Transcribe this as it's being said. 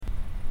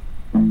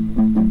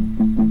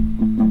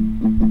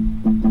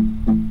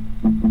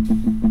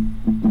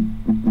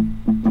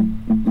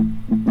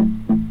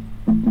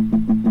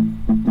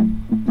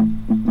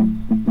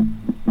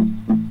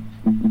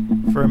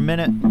For a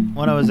minute,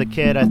 when I was a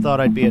kid, I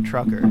thought I'd be a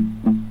trucker.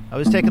 I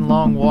was taking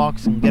long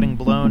walks and getting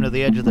blown to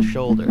the edge of the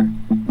shoulder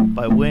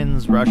by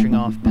winds rushing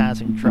off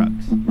passing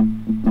trucks.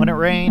 When it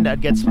rained,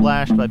 I'd get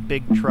splashed by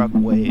big truck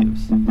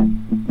waves.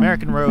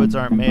 American roads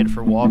aren't made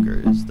for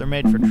walkers, they're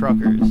made for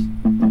truckers.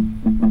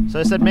 So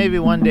I said maybe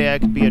one day I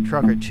could be a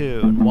trucker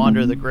too and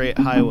wander the great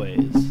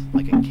highways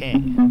like a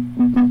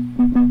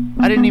king.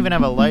 I didn't even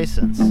have a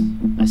license.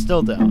 I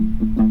still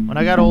don't. When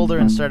I got older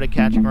and started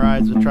catching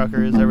rides with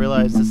truckers, I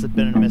realized this had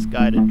been a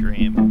misguided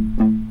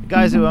dream. The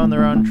guys who owned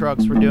their own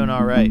trucks were doing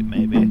alright,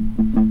 maybe.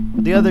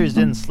 But the others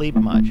didn't sleep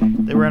much.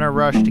 They were in a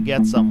rush to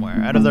get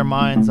somewhere, out of their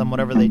minds on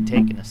whatever they'd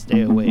taken to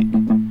stay awake.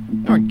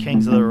 They weren't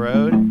kings of the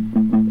road.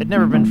 They'd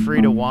never been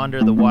free to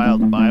wander the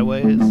wild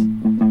byways.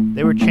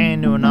 They were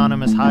chained to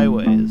anonymous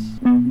highways,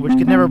 which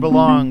could never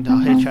belong to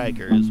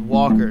hitchhikers,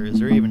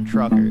 walkers, or even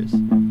truckers.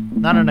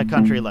 Not in a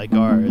country like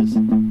ours.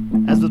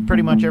 As with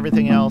pretty much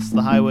everything else,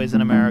 the highways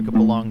in America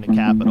belong to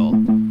capital.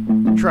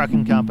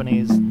 Trucking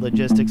companies,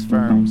 logistics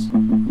firms.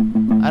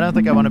 I don't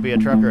think I want to be a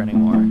trucker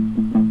anymore.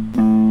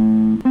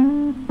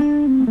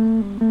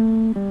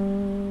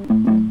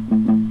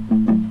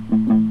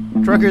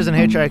 Truckers and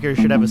hitchhikers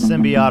should have a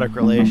symbiotic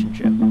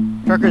relationship.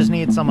 Truckers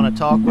need someone to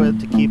talk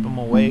with to keep them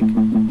awake.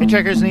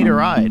 Hitchhikers need a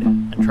ride,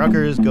 and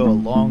truckers go a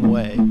long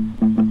way.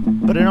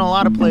 But in a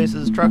lot of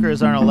places,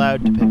 truckers aren't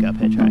allowed to pick up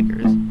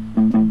hitchhikers.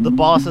 The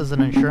bosses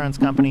and insurance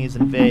companies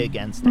inveigh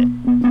against it.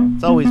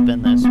 It's always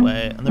been this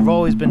way, and there have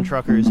always been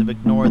truckers who've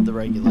ignored the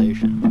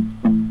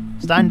regulation.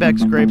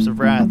 Steinbeck's Grapes of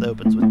Wrath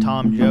opens with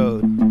Tom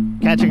Joad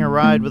catching a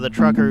ride with a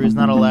trucker who's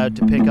not allowed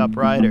to pick up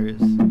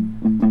riders.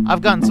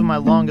 I've gotten some of my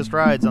longest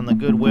rides on the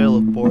goodwill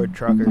of bored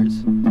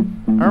truckers.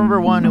 I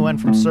remember one who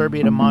went from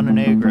Serbia to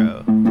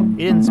Montenegro.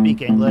 He didn't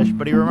speak English,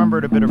 but he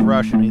remembered a bit of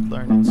Russian he'd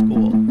learned in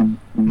school.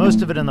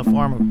 Most of it in the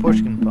form of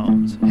Pushkin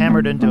poems,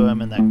 hammered into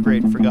him in that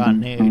great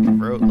forgotten age of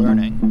rote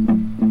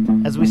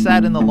learning. As we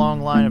sat in the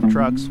long line of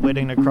trucks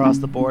waiting to cross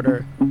the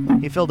border,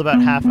 he filled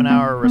about half an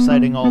hour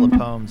reciting all the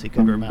poems he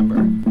could remember.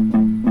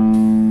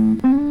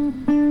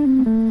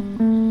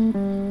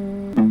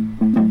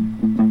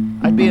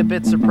 I'd be a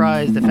bit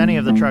surprised if any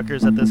of the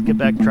truckers at this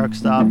Quebec truck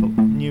stop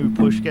knew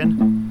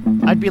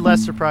Pushkin. I'd be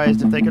less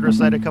surprised if they could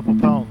recite a couple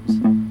poems.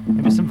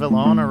 Maybe some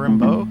Villon or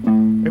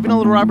Rimbaud, or even a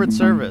little Robert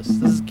Service.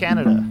 This is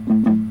Canada.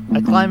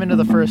 I climb into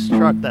the first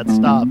truck that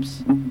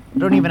stops. I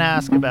don't even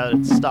ask about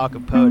its stock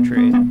of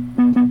poetry.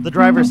 The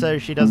driver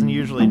says she doesn't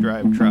usually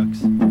drive trucks.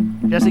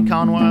 Jessie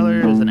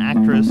Conweiler is an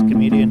actress,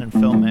 comedian, and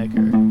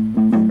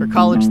filmmaker. Her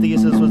college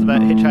thesis was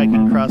about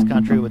hitchhiking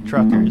cross-country with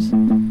truckers,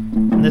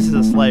 and this is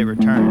a slight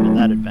return to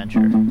that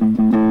adventure.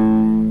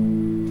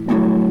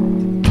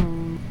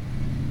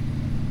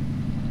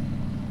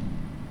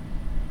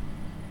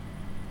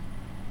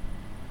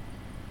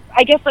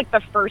 I guess like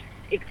the first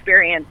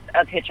experience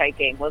of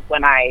hitchhiking was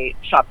when I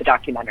shot the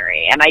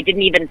documentary, and I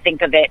didn't even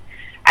think of it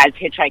as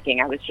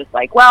hitchhiking. I was just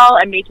like, well,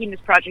 I'm making this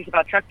project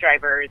about truck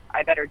drivers,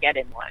 I better get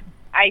in one.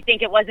 I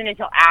think it wasn't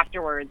until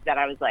afterwards that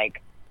I was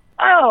like,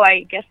 oh,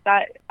 I guess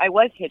that I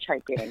was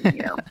hitchhiking,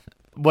 you know.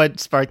 What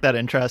sparked that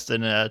interest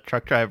in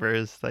truck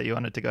drivers that you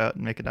wanted to go out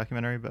and make a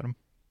documentary about them?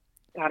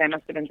 God, I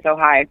must have been so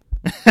high.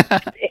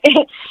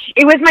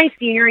 It was my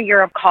senior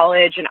year of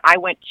college, and I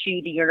went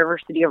to the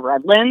University of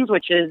Redlands,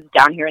 which is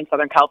down here in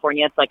Southern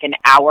California. It's like an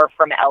hour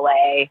from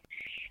LA.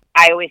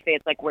 I always say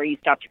it's like where you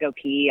stop to go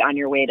pee on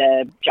your way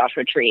to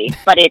Joshua Tree.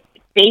 But it's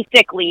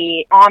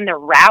basically on the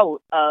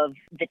route of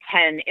the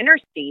 10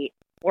 interstate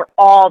where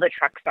all the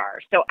trucks are.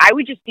 So I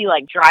would just be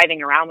like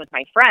driving around with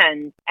my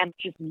friends and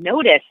just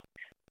notice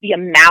the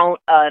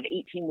amount of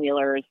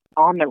 18-wheelers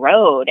on the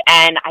road.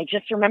 And I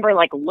just remember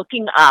like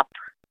looking up,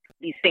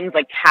 these things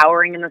like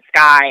towering in the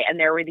sky, and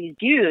there were these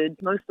dudes,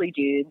 mostly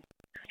dudes,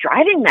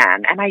 driving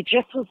them. And I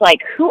just was like,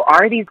 who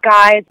are these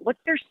guys?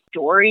 What's their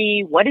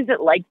story? What is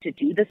it like to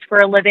do this for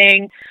a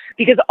living?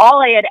 Because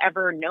all I had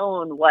ever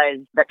known was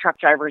that truck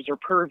drivers are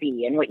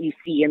pervy, and what you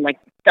see in like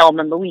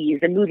Thelma and Louise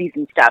and movies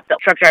and stuff, that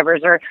truck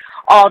drivers are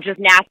all just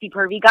nasty,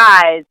 pervy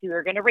guys who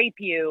are going to rape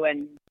you,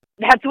 and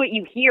that's what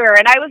you hear.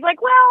 And I was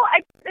like, well,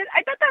 I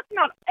bet that's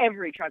not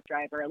every truck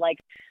driver. Like,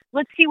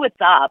 let's see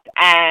what's up.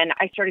 And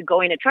I started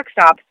going to truck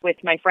stops with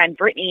my friend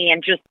Brittany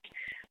and just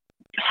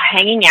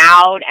hanging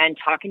out and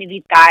talking to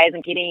these guys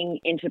and getting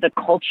into the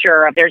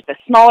culture of, there's the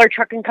smaller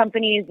trucking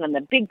companies and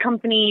then the big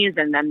companies,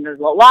 and then the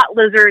lot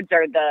lizards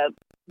are the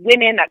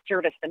women that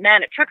service the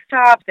men at truck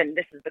stops, and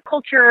this is the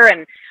culture,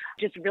 and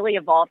just really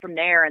evolved from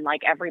there. And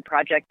like every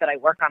project that I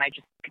work on, I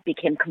just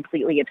became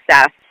completely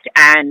obsessed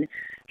and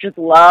just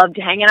loved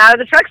hanging out at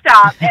the truck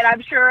stop. And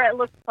I'm sure it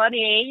looked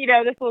funny, you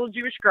know, this little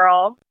Jewish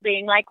girl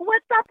being like,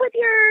 what's up with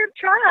your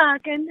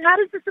truck? And how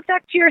does this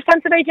affect your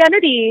sense of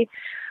identity?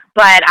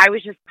 But I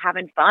was just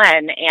having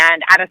fun.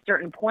 And at a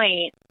certain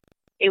point,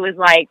 it was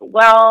like,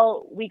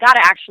 well, we got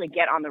to actually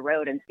get on the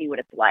road and see what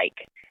it's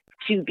like.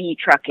 to be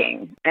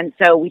trucking. And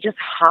so we just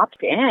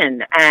hopped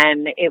in,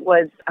 and it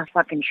was a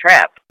fucking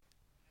trip.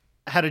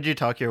 How did you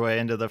talk your way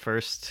into the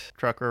first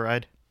trucker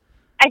ride?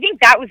 I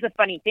think that was the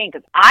funny thing,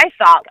 because I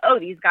thought, oh,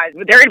 these guys,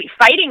 they're going to be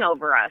fighting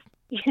over us,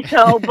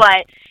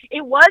 but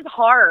it was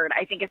hard,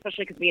 I think,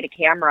 especially because we had a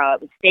camera.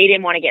 They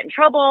didn't want to get in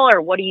trouble, or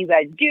what are you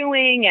guys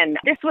doing? And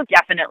this was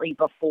definitely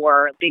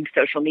before big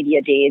social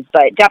media days,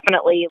 but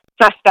definitely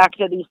suspect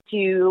of these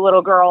two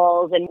little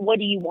girls, and what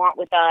do you want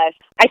with us?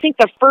 I think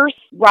the first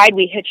ride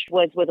we hitched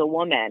was with a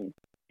woman.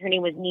 Her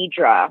name was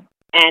Nidra,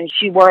 and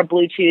she wore a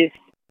Bluetooth,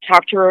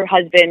 talked to her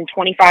husband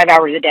 25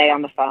 hours a day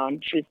on the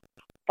phone. She was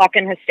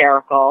fucking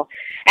hysterical.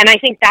 And I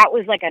think that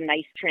was like a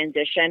nice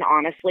transition,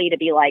 honestly, to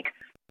be like,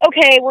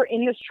 okay, we're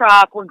in this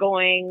truck, we're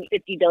going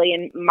 50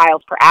 billion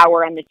miles per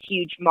hour on this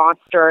huge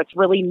monster. It's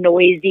really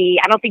noisy.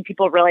 I don't think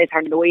people realize how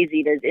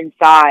noisy it is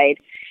inside.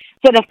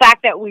 So the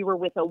fact that we were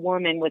with a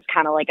woman was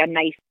kind of like a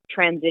nice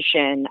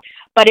transition.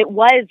 But it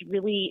was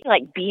really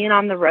like being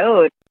on the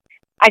road.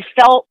 I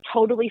felt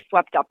totally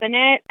swept up in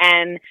it,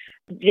 and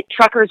the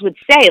truckers would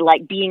say,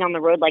 like, being on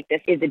the road like this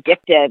is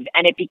addictive,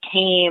 and it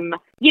became,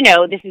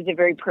 this is a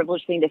very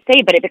privileged thing to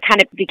say, but it kind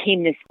of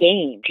became this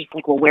game, just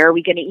like, well, where are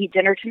we going to eat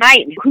dinner tonight,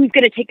 and who's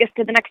going to take us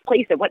to the next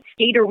place, and what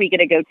state are we going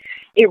to go?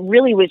 It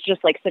really was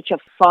just like such a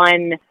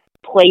fun,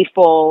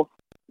 playful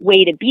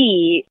way to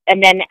be.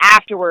 And then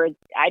afterwards,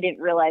 I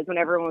didn't realize, when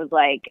everyone was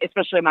like,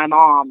 especially my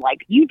mom, like,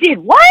 you did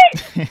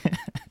what?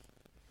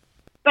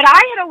 But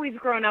I had always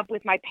grown up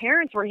with, my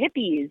parents were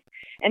hippies,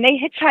 and they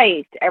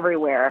hitchhiked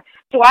everywhere.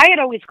 So I had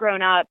always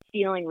grown up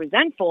feeling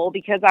resentful,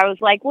 because I was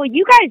like, well,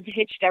 you guys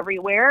hitched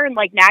everywhere, and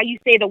like now you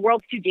say the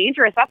world's too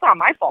dangerous. That's not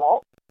my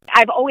fault.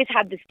 I've always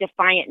had this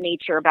defiant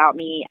nature about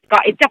me.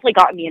 It's definitely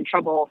gotten me in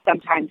trouble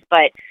sometimes,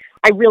 but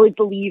I really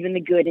believe in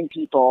the good in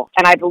people,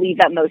 and I believe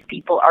that most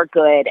people are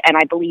good, and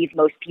I believe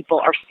most people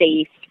are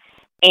safe,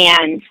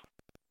 and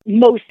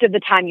most of the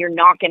time you're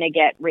not going to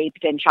get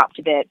raped and chopped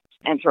to bits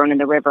and thrown in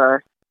the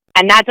river.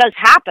 And that does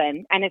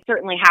happen, and it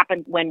certainly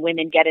happens when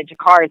women get into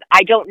cars.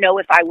 I don't know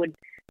if I would,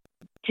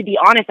 to be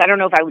honest, I don't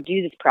know if I would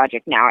do this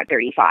project now at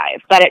 35.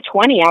 But at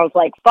 20, I was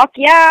like, fuck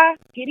yeah,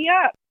 giddy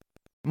up.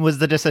 Was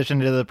the decision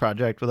to do the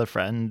project with a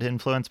friend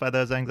influenced by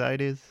those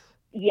anxieties?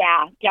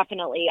 Yeah,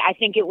 definitely. I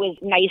think it was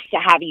nice to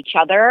have each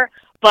other,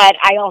 but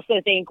I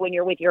also think when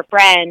you're with your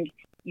friend,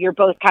 you're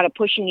both kind of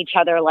pushing each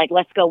other, like,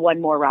 let's go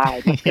one more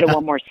ride, let's go to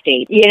one more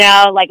state,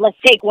 like, let's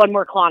take one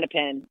more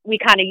Klonopin. We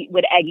kind of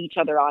would egg each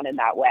other on in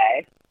that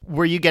way.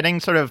 Were you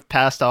getting sort of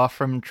passed off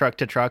from truck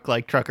to truck,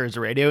 like truckers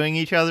radioing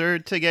each other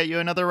to get you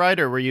another ride,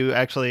 or were you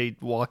actually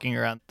walking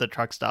around the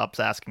truck stops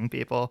asking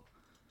people?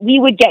 We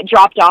would get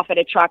dropped off at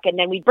a truck, and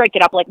then we'd break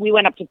it up. Like, we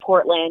went up to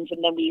Portland,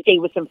 and then we stayed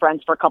with some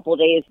friends for a couple of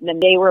days, and then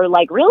they were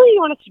like, really? You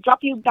want us to drop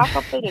you back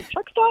off at a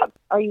truck stop?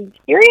 Are you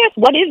serious?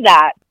 What is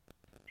that?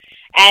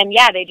 And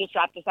yeah, they just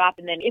dropped us off,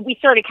 and then we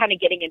started kind of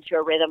getting into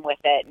a rhythm with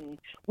it, and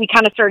we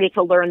kind of started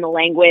to learn the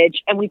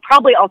language, and we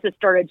probably also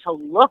started to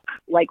look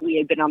like we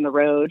had been on the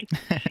road.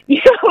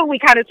 We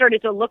kind of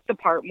started to look the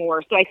part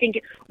more. So I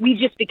think we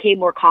just became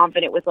more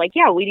confident with, like,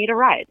 yeah, we need a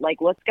ride. Like,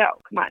 let's go.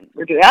 Come on.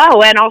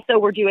 And also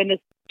we're doing this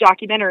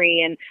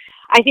documentary, and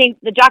I think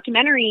the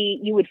documentary,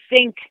 you would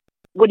think,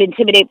 would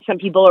intimidate some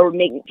people or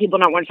make people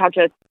not want to talk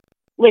to us.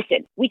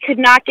 Listen, we could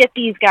not get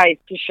these guys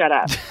to shut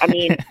up. I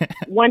mean,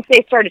 once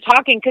they started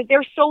talking, because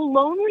they're so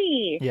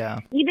lonely. Yeah.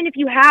 Even if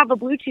you have a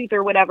Bluetooth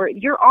or whatever,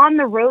 you're on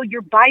the road,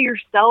 you're by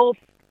yourself.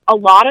 A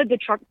lot of the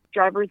truck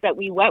drivers that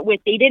we went with,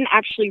 they didn't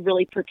actually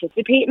really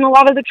participate in a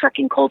lot of the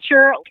trucking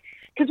culture,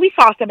 because we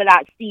saw some of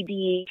that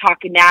CB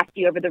talking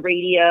nasty over the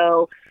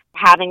radio,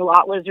 having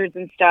lot lizards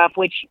and stuff,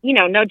 which,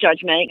 no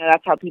judgment.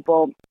 That's how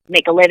people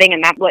make a living,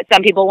 and that's what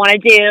some people want to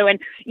do. And,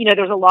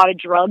 there's a lot of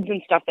drugs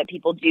and stuff that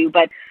people do.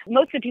 But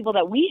most of the people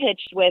that we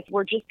hitched with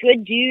were just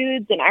good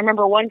dudes. And I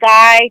remember one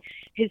guy,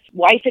 his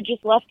wife had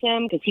just left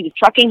him because he was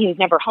trucking. He was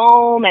never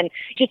home. And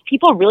just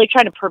people really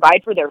trying to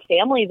provide for their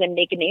families and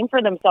make a name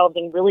for themselves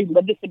and really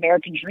live this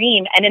American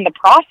dream. And in the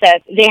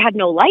process, they had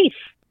no life.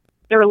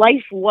 Their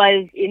life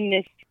was in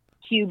this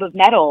cube of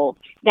metal.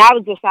 That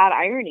was the sad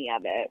irony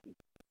of it.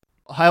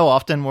 How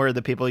often were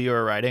the people you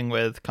were riding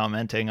with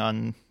commenting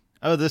on,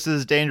 oh, this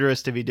is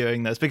dangerous to be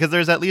doing this? Because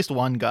there's at least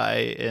one guy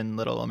in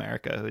Little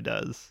America who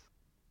does.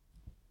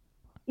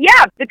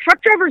 Yeah, the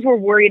truck drivers were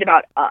worried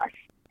about us.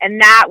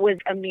 And that was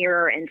a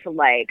mirror into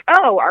like,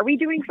 oh, are we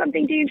doing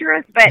something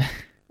dangerous? But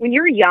when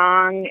you're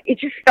young, it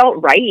just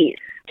felt right.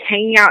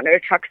 Hanging out at a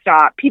truck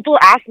stop. People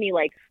ask me,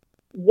 like,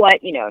 what,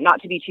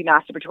 not to be too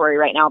masturbatory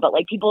right now, but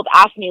like people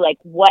have asked me, like,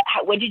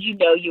 when did you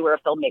know you were a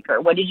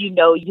filmmaker? When did you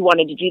know you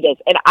wanted to do this?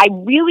 And I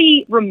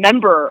really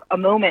remember a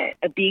moment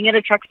of being at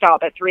a truck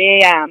stop at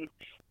 3 a.m.,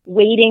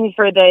 waiting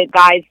for the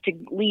guys to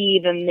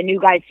leave and the new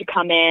guys to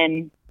come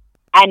in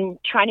and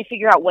trying to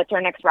figure out what's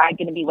our next ride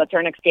going to be, what's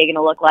our next day going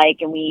to look like.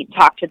 And we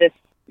talked to this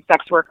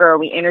sex worker,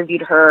 we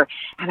interviewed her,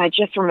 and I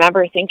just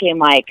remember thinking,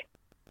 like,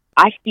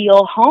 I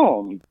feel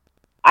home.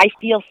 I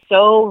feel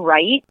so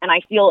right, and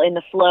I feel in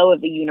the flow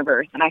of the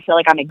universe, and I feel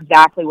like I'm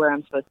exactly where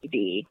I'm supposed to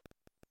be.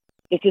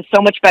 this is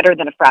so much better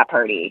than a frat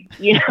party.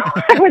 You know,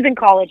 I was in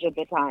college at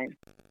the time.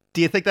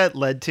 Do you think that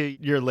led to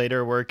your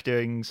later work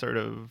doing sort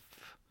of,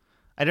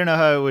 I don't know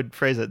how I would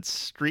phrase it,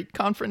 street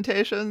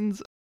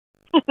confrontations?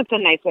 That's a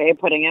nice way of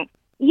putting it.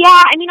 Yeah,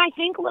 I mean, I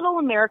think Little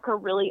America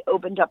really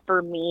opened up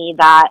for me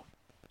that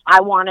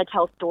I want to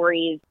tell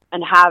stories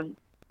and have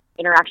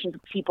interactions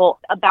with people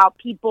about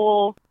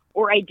people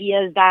or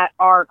ideas that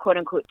are quote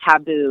unquote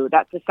taboo,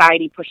 that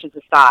society pushes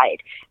aside.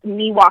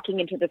 Me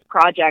walking into this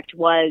project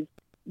was,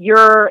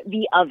 you're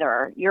the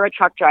other, you're a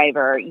truck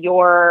driver,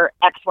 you're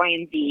X, Y,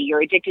 and Z,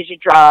 you're addicted to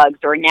drugs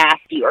or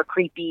nasty or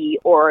creepy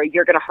or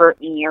you're going to hurt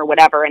me or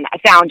whatever. And I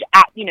found,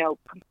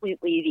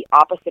 completely the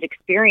opposite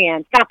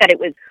experience. Not that it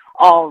was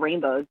all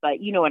rainbows, but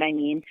you know what I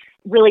mean?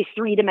 Really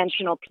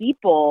three-dimensional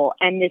people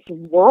and this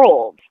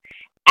world.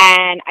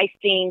 And I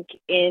think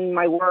in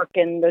my work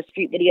and those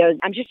street videos,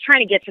 I'm just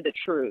trying to get to the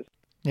truth.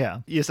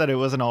 Yeah. You said it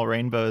wasn't all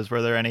rainbows.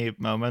 Were there any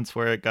moments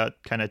where it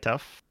got kind of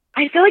tough?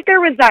 I feel like there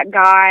was that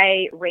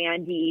guy,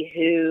 Randy,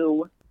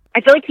 who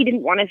I feel like he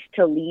didn't want us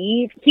to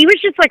leave. He was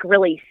just like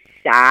really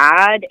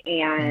sad.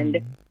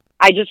 And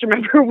I just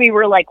remember we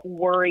were like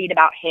worried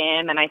about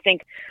him. And I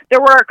think there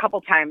were a couple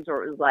times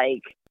where it was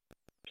like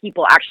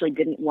people actually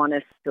didn't want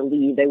us to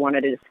leave. They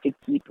wanted us to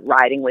keep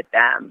riding with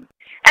them.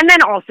 And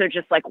then also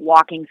just like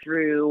walking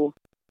through,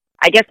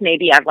 I guess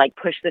maybe I've like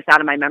pushed this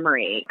out of my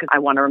memory because I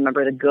want to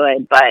remember the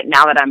good. But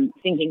now that I'm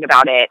thinking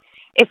about it,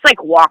 it's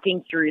like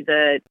walking through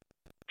the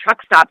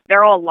truck stops.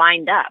 They're all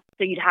lined up.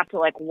 So you'd have to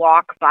like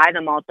walk by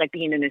them all. It's like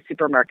being in a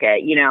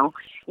supermarket, you know,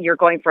 you're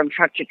going from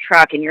truck to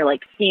truck and you're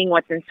like seeing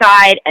what's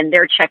inside and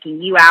they're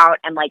checking you out.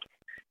 And like,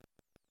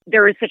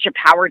 there is such a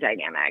power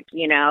dynamic,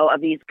 you know,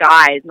 of these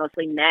guys,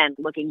 mostly men,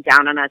 looking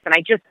down on us. And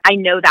I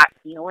know that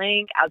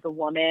feeling as a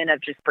woman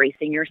of just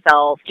bracing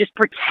yourself, just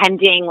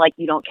pretending like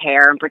you don't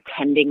care and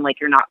pretending like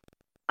you're not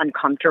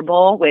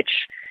uncomfortable, which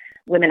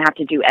women have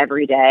to do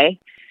every day.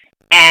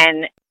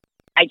 And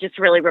I just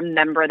really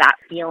remember that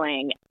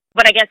feeling.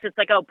 But I guess it's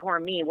like, oh, poor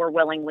me, we're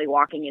willingly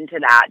walking into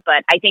that.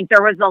 But I think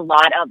there was a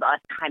lot of us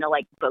kind of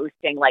like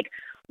boasting, like,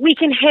 we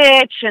can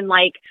hitch and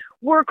like,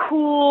 we're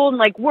cool and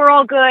like, we're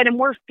all good and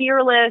we're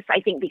fearless.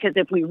 I think because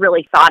if we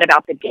really thought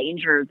about the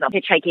dangers of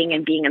hitchhiking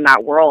and being in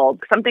that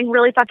world, something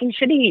really fucking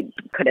shitty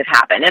could have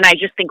happened. And I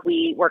just think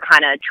we were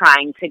kind of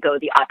trying to go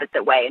the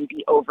opposite way and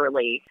be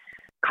overly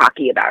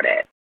cocky about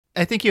it.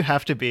 I think you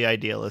have to be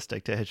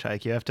idealistic to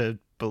hitchhike. You have to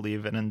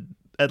believe in and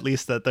at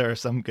least that there are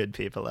some good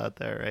people out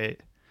there,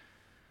 right?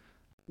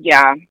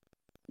 Yeah.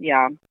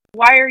 Yeah.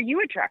 Why are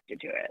you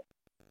attracted to it?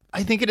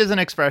 I think it is an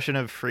expression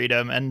of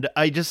freedom, and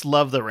I just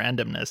love the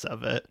randomness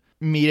of it.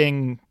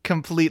 Meeting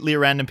completely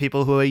random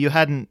people who you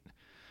hadn't...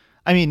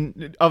 I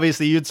mean,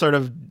 obviously you'd sort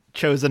of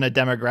chosen a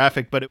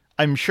demographic, but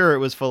I'm sure it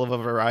was full of a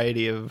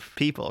variety of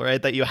people,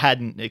 right, that you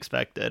hadn't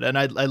expected. And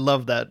I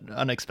love that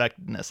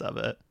unexpectedness of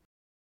it.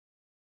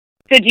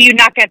 So do you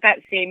not get that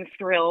same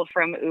thrill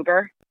from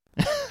Uber?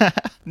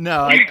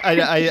 No,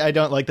 I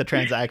don't like the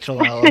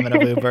transactional element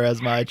of Uber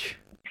as much.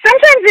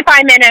 Sometimes if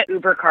I'm in an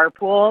Uber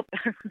carpool,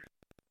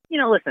 you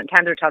know, listen,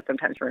 times are tough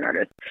sometimes for an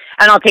artist,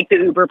 and I'll take the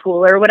Uber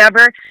pool or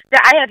whatever,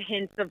 that I have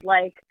hints of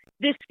like,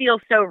 this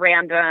feels so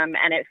random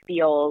and it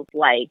feels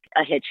like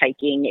a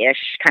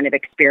hitchhiking-ish kind of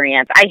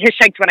experience. I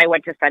hitchhiked when I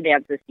went to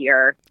Sundance this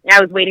year.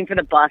 I was waiting for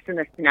the bus in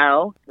the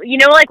snow. You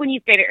know, like when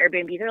you stay at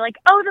Airbnb, they're like,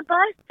 oh, the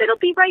bus, it'll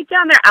be right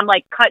down there. I'm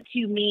like, cut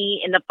to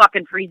me in the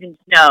fucking freezing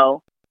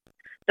snow.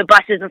 The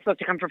bus isn't supposed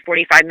to come for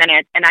 45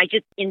 minutes. And I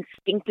just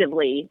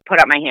instinctively put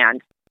up my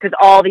hand because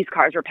all these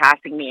cars were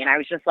passing me. And I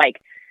was just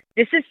like,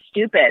 this is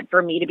stupid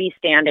for me to be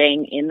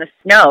standing in the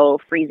snow,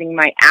 freezing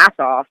my ass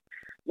off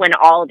when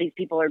all of these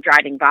people are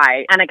driving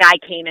by. And a guy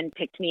came and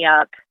picked me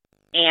up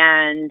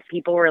and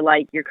people were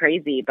like, you're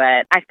crazy.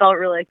 But I felt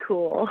really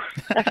cool.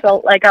 I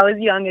felt like I was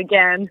young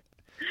again.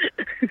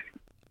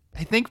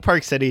 I think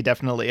Park City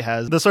definitely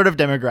has the sort of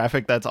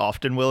demographic that's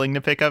often willing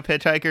to pick up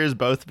hitchhikers,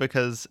 both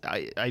because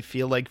I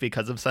feel like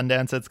because of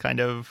Sundance, it's kind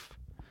of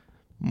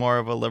more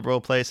of a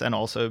liberal place, and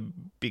also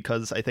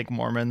because I think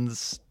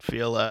Mormons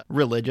feel a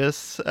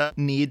religious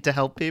need to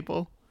help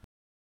people.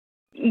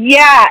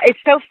 Yeah, it's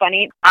so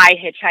funny. I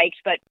hitchhiked,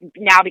 but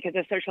now because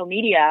of social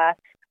media,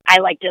 I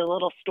like did a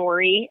little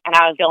story, and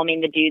I was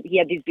filming the dude. He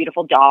had these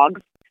beautiful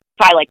dogs.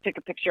 So I like took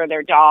a picture of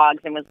their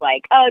dogs and was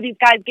like, oh, these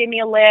guys gave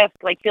me a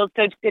lift, like feels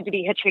so good to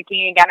be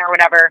hitchhiking again or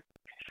whatever.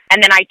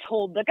 And then I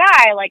told the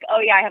guy like, oh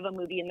yeah, I have a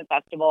movie in the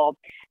festival.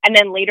 And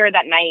then later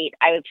that night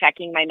I was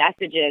checking my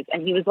messages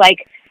and he was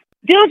like,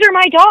 those are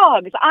my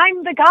dogs.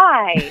 I'm the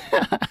guy.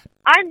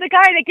 I'm the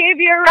guy that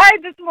gave you a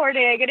ride this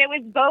morning. And it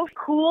was both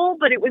cool,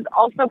 but it was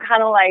also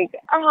kind of like,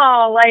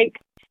 oh, like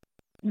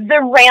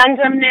the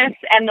randomness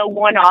and the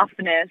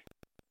one-offness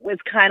was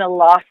kind of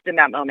lost in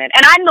that moment.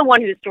 And I'm the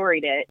one who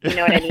storied it. You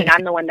know what I mean?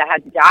 I'm the one that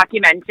had to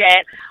document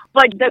it.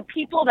 But the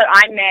people that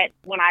I met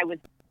when I was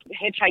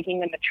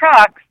hitchhiking in the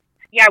trucks,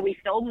 yeah, we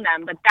filmed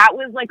them. But that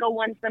was like a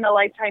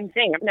once-in-a-lifetime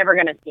thing. I'm never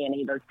going to see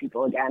any of those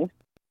people again.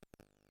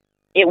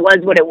 It was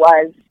what it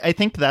was. I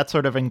think that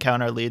sort of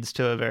encounter leads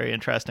to a very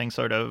interesting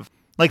sort of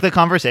Like the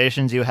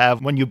conversations you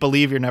have when you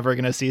believe you're never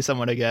going to see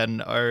someone again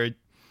are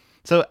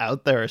so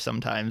out there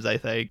sometimes, I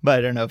think. But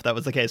I don't know if that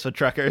was the case with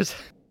truckers.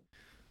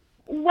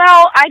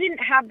 Well, I didn't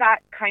have that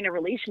kind of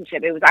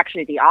relationship. It was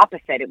actually the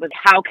opposite. It was,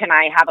 how can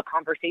I have a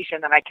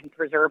conversation that I can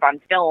preserve on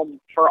film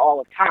for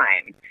all of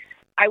time?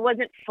 I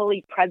wasn't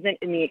fully present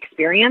in the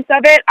experience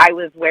of it. I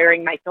was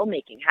wearing my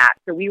filmmaking hat.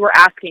 So we were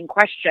asking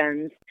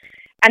questions.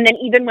 And then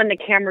even when the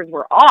cameras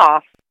were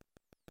off,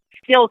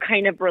 still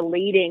kind of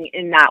relating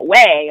in that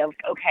way of,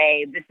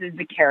 okay, this is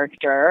the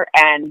character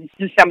and this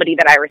is somebody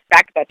that I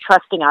respect that's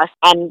trusting us.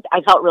 And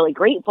I felt really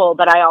grateful,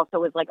 but I also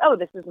was like, oh,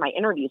 this is my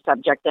interview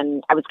subject.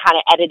 And I was kind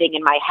of editing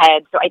in my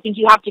head. So I think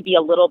you have to be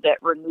a little bit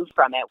removed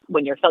from it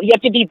when you're filming. You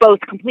have to be both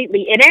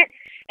completely in it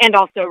and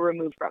also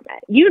removed from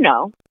it. You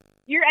know,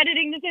 you're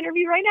editing this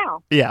interview right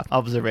now. Yeah,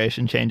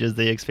 observation changes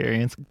the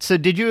experience. So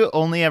did you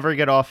only ever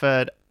get off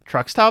at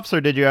truck stops,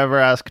 or did you ever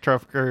ask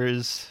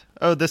truckers,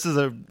 oh,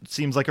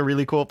 seems like a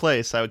really cool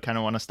place, I would kind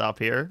of want to stop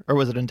here? Or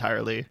was it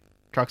entirely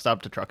truck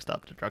stop to truck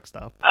stop to truck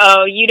stop?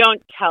 Oh, you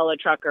don't tell a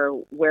trucker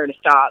where to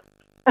stop.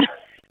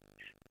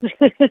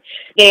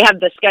 They have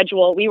the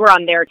schedule. We were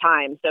on their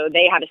time, so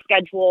they had a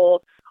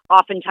schedule.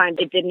 Oftentimes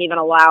it didn't even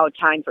allow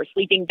time for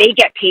sleeping. They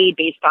get paid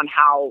based on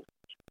how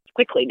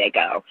quickly they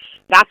go.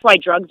 That's why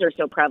drugs are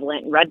so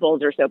prevalent and Red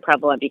Bulls are so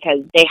prevalent, because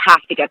they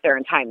have to get there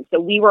in time. So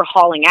we were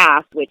hauling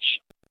ass,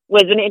 which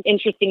was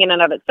interesting in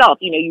and of itself.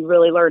 You know, you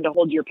really learn to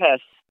hold your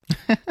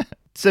piss.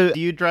 So do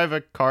you drive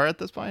a car at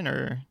this point,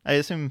 or I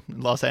assume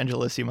in Los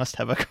Angeles you must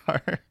have a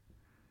car?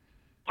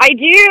 I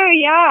do,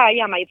 yeah.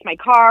 It's my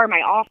car, my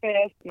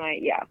office,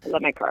 I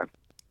love my car.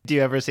 Do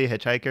you ever see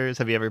hitchhikers?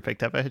 Have you ever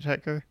picked up a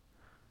hitchhiker?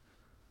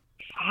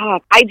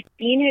 I've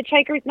seen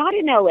hitchhikers, not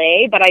in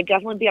LA, but I've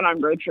definitely been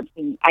on road trips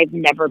and I've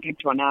never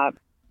picked one up.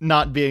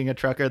 Not being a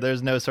trucker,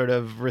 there's no sort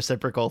of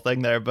reciprocal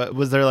thing there, but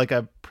was there like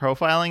a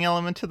profiling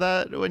element to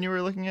that when you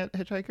were looking at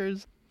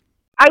hitchhikers?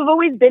 I've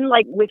always been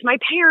like with my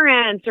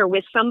parents or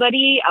with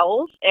somebody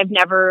else. I've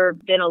never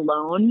been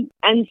alone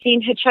and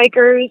seen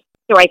hitchhikers.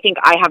 So I think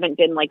I haven't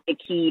been like the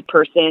key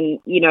person,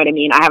 you know what I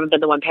mean? I haven't been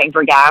the one paying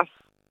for gas.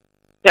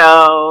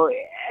 So,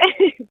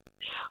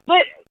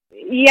 but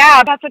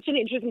yeah, that's such an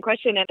interesting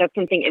question. And that's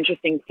something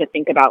interesting to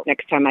think about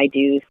next time I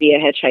do see a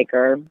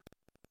hitchhiker.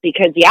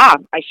 Because, yeah,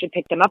 I should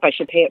pick them up. I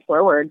should pay it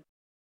forward.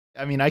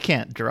 I mean, I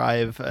can't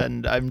drive,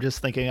 and I'm just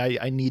thinking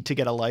I need to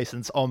get a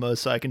license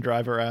almost so I can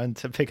drive around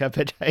to pick up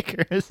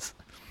hitchhikers.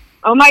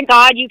 Oh, my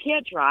God, you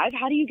can't drive?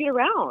 How do you get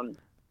around?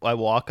 I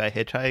walk, I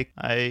hitchhike.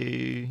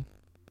 I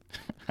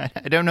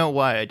don't know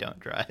why I don't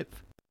drive.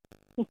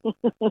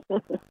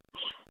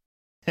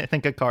 I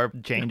think a car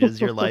changes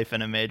your life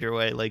in a major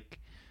way. Like,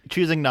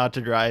 choosing not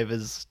to drive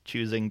is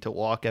choosing to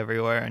walk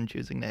everywhere and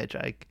choosing to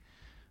hitchhike,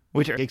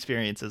 which are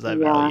experiences I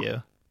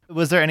value.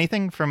 Was there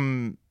anything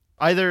from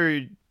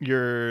either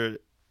your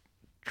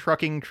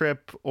trucking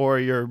trip or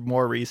your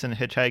more recent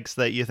hitchhikes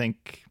that you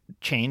think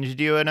changed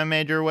you in a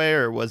major way,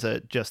 or was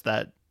it just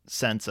that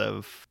sense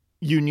of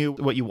you knew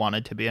what you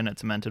wanted to be and it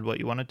cemented what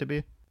you wanted to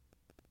be?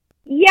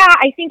 Yeah,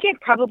 I think it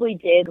probably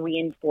did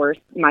reinforce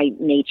my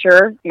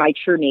nature, my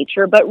true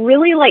nature, but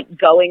really like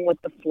going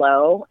with the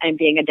flow and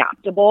being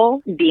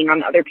adaptable, being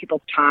on other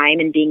people's time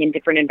and being in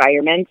different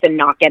environments and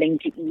not getting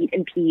to eat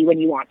and pee when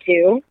you want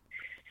to.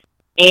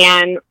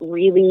 And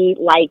really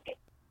like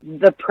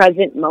the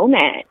present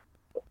moment,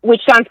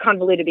 which sounds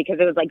convoluted because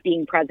it was like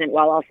being present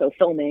while also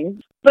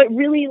filming. But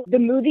really, the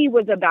movie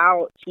was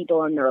about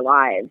people in their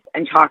lives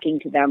and talking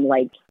to them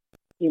like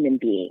human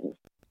beings.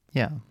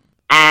 Yeah.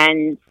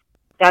 And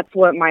that's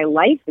what my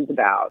life is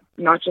about,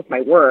 not just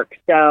my work.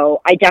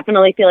 So I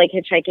definitely feel like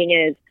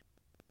hitchhiking is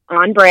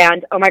on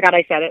brand. Oh my God,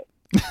 I said it.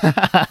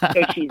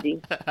 So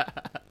cheesy.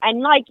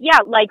 And like, yeah,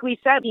 like we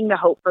said, being the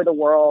hope for the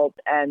world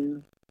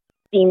and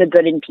seeing the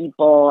good in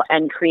people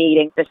and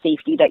creating the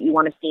safety that you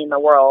want to see in the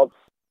world.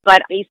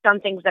 But based on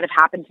things that have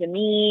happened to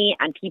me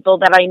and people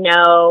that I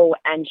know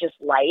and just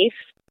life,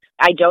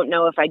 I don't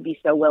know if I'd be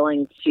so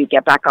willing to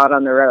get back out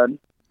on the road.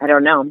 I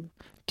don't know.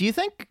 Do you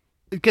think,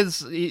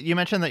 because you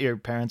mentioned that your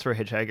parents were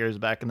hitchhikers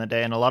back in the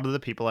day, and a lot of the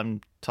people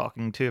I'm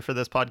talking to for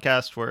this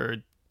podcast were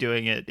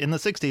doing it in the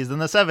 60s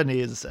and the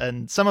 70s,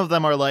 and some of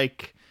them are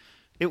like,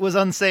 it was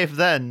unsafe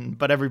then,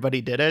 but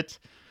everybody did it.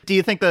 Do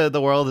you think the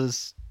world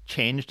has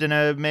changed in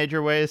a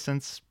major way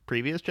since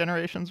previous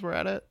generations were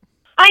at it?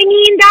 I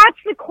mean, that's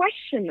the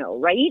question, though,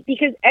 right?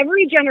 Because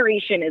every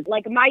generation is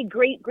like my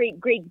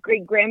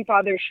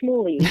great-great-great-great-grandfather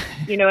Shmuley,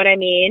 you know what I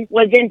mean,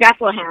 was in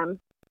Bethlehem.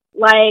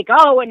 Like,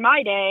 oh, in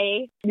my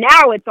day,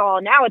 now it's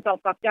all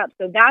fucked up.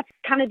 So that's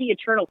kind of the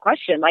eternal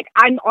question. Like,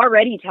 I'm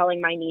already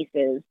telling my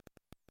nieces,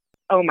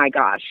 oh my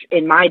gosh,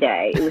 in my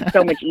day, it was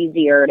so much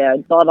easier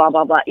to blah, blah,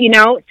 blah, blah, you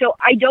know? So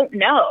I don't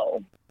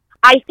know.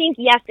 I think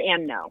yes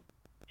and no.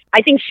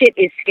 I think shit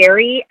is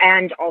scary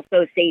and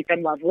also safe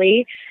and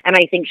lovely. And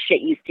I think shit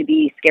used to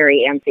be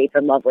scary and safe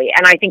and lovely.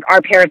 And I think our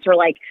parents were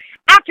like,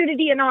 after the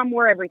Vietnam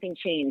War, everything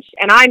changed.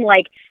 And I'm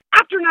like,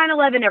 after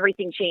 9/11,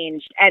 everything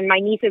changed. And my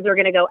nieces are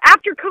going to go,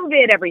 after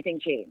COVID, everything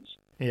changed.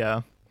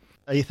 Yeah.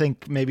 I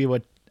think maybe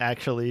what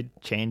actually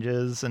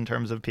changes in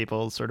terms of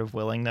people's sort of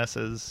willingness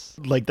as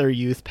like their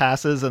youth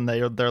passes and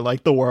they're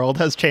like the world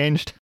has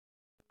changed?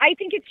 I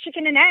think it's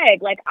chicken and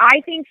egg. Like,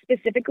 I think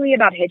specifically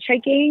about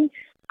hitchhiking,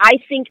 I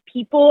think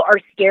people are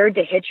scared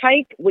to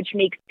hitchhike, which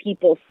makes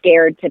people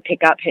scared to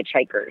pick up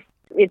hitchhikers.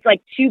 It's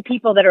like two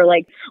people that are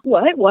like,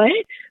 what?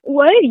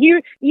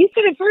 You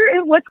said it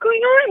first. What's going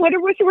on?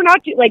 We're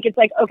not like, it's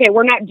like, okay,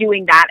 we're not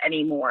doing that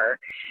anymore.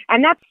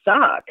 And that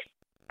sucks.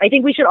 I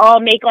think we should all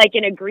make like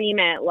an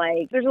agreement.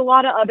 Like, there's a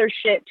lot of other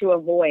shit to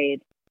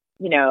avoid.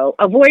 You know,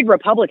 avoid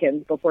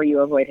Republicans before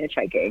you avoid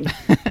hitchhiking.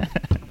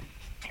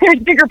 There's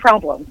bigger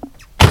problems.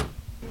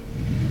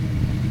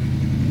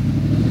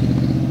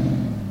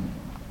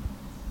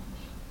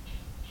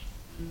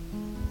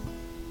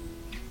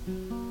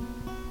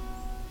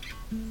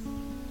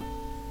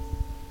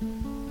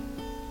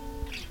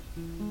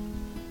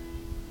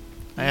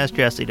 I asked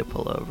Jessie to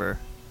pull over.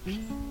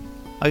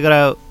 I got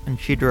out and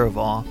she drove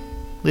off,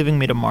 leaving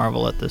me to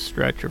marvel at this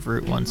stretch of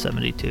Route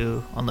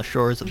 172 on the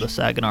shores of the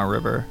Saginaw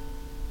River.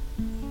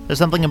 There's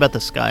something about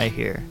the sky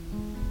here.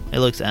 It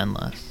looks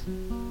endless.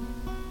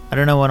 I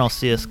don't know when I'll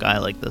see a sky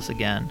like this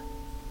again.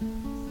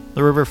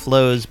 The river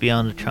flows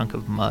beyond a chunk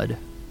of mud.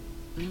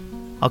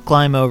 I'll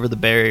climb over the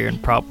barrier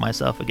and prop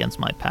myself against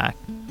my pack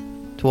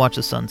to watch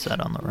the sunset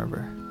on the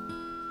river.